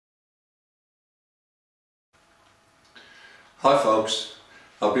Hi folks,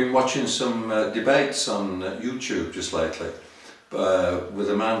 I've been watching some debates on YouTube just lately with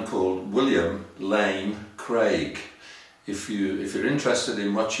a man called William Lane Craig. If you're interested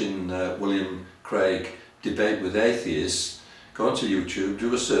in watching William Craig debate with atheists, go onto YouTube,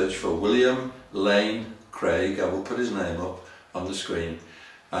 do a search for William Lane Craig. I will put his name up on the screen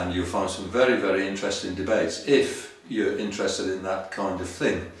and you'll find some very interesting debates if you're interested in that kind of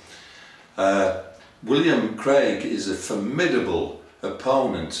thing. William Craig is a formidable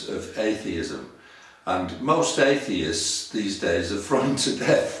opponent of atheism, and most atheists these days are frightened to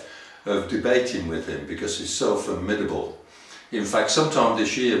death of debating with him because he's so formidable. In fact, sometime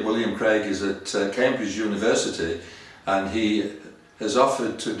this year William Craig is at Cambridge University and he has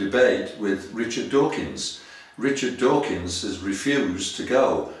offered to debate with Richard Dawkins. Richard Dawkins has refused to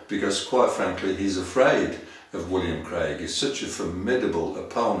go because, quite frankly, he's afraid of William Craig. He's such a formidable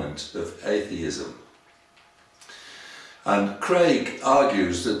opponent of atheism. And Craig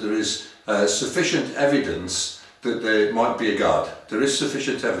argues that there is sufficient evidence that there might be a God. There is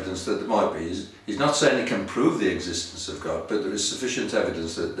sufficient evidence that there might be. He's not saying he can prove the existence of God, but there is sufficient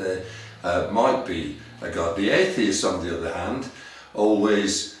evidence that there might be a God. The atheists, on the other hand,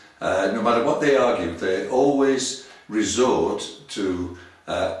 always, no matter what they argue, they always resort to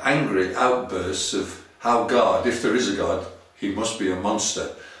angry outbursts of how God, if there is a God, he must be a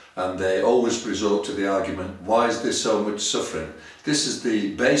monster. And they always resort to the argument, why is there so much suffering? This is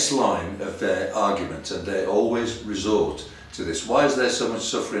the baseline of their argument, and they always resort to this. Why is there so much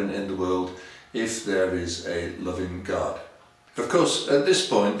suffering in the world if there is a loving God? Of course, at this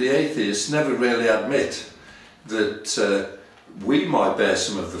point, the atheists never really admit that we might bear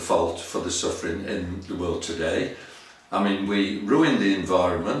some of the fault for the suffering in the world today. I mean, we ruin the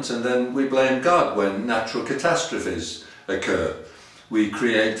environment and then we blame God when natural catastrophes occur. We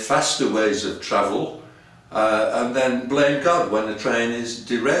create faster ways of travel and then blame God when a train is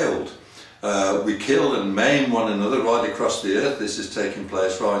derailed. We kill and maim one another right across the earth. This is taking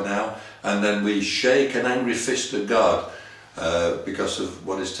place right now. And then we shake an angry fist at God because of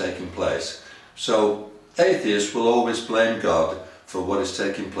what is taking place. So atheists will always blame God for what is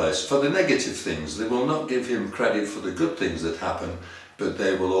taking place, for the negative things. They will not give him credit for the good things that happen, but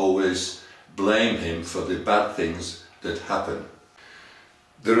they will always blame him for the bad things that happen.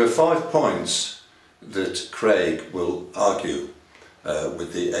 There are 5 points that Craig will argue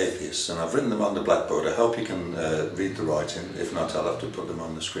with the atheists, and I've written them on the blackboard. I hope you can read the writing. If not, I'll have to put them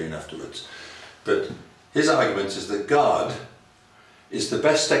on the screen afterwards. But his argument is that God is the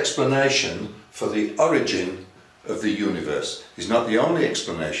best explanation for the origin of the universe. He's not the only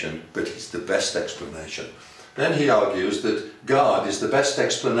explanation, but he's the best explanation. Then he argues that God is the best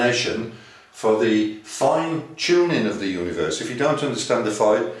explanation for the fine-tuning of the universe. If you don't understand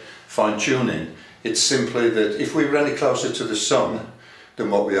the fine-tuning, it's simply that if we were any closer to the sun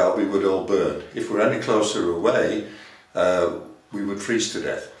than what we are, we would all burn. If we're any closer away, we would freeze to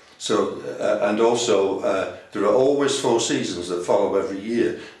death. So, and also, there are always 4 seasons that follow every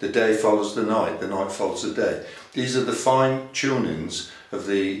year. The day follows the night follows the day. These are the fine-tunings of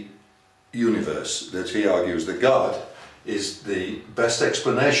the universe that he argues that God is the best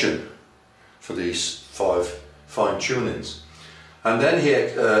explanation for these 5 fine-tunings. And then he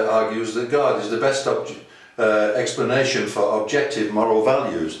argues that God is the best explanation for objective moral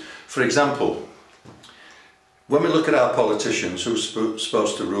values. For example, when we look at our politicians who are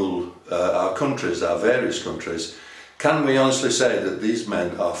supposed to rule our countries, our various countries, can we honestly say that these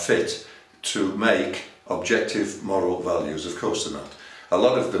men are fit to make objective moral values? Of course they're not. A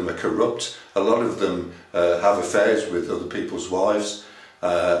lot of them are corrupt, a lot of them have affairs with other people's wives,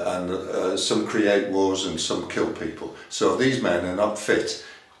 and some create wars and some kill people. So these men are not fit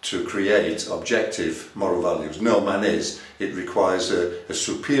to create objective moral values. No man is. It requires a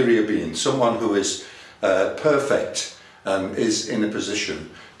superior being, someone who is perfect and is in a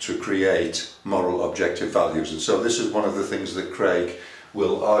position to create moral objective values. And so this is one of the things that Craig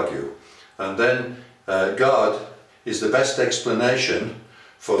will argue. And then God is the best explanation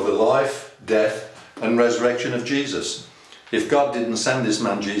for the life, death and resurrection of Jesus. If God didn't send this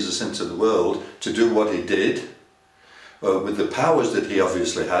man Jesus into the world to do what he did, with the powers that he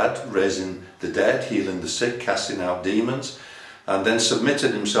obviously had, raising the dead, healing the sick, casting out demons, and then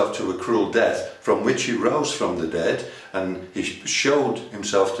submitted himself to a cruel death from which he rose from the dead, and he showed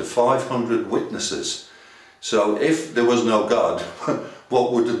himself to 500 witnesses. So if there was no God,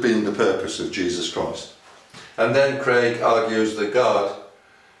 what would have been the purpose of Jesus Christ? And then Craig argues that God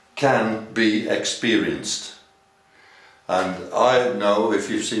can be experienced. And I know, if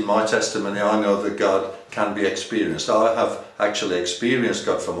you've seen my testimony, I know that God can be experienced. I have actually experienced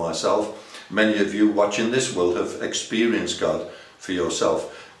God for myself. many of you watching this will have experienced God for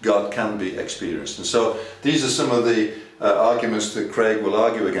yourself. God can be experienced. And so these are some of the arguments that Craig will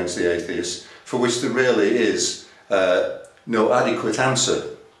argue against the atheists, for which there really is no adequate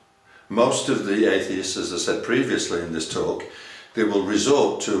answer. Most of the atheists, as I said previously in this talk, they will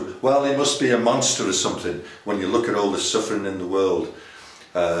resort to, well, it must be a monster or something when you look at all the suffering in the world.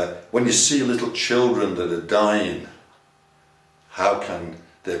 When you see little children that are dying, how can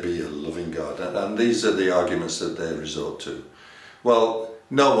there be a loving God? And these are the arguments that they resort to. Well,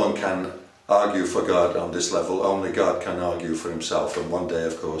 no one can argue for God on this level, only God can argue for himself, and one day,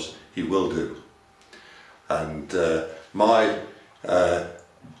 of course, he will do. And my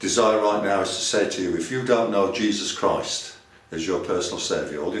desire right now is to say to you, if you don't know Jesus Christ as your personal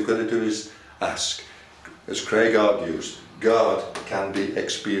Saviour, all you've got to do is ask. As Craig argues, God can be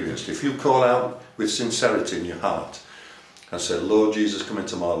experienced. If you call out with sincerity in your heart and say, Lord Jesus, come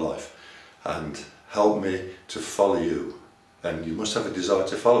into my life and help me to follow you. And you must have a desire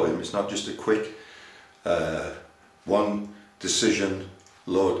to follow him. It's not just a quick one decision,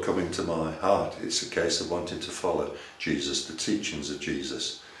 Lord, come into my heart. It's a case of wanting to follow Jesus, the teachings of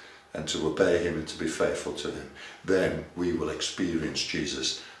Jesus, and to obey him and to be faithful to him. Then we will experience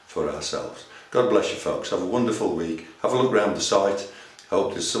Jesus for ourselves. God bless you, folks. Have a wonderful week. Have a look around the site. I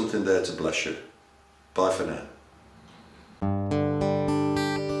hope there's something there to bless you. Bye for now.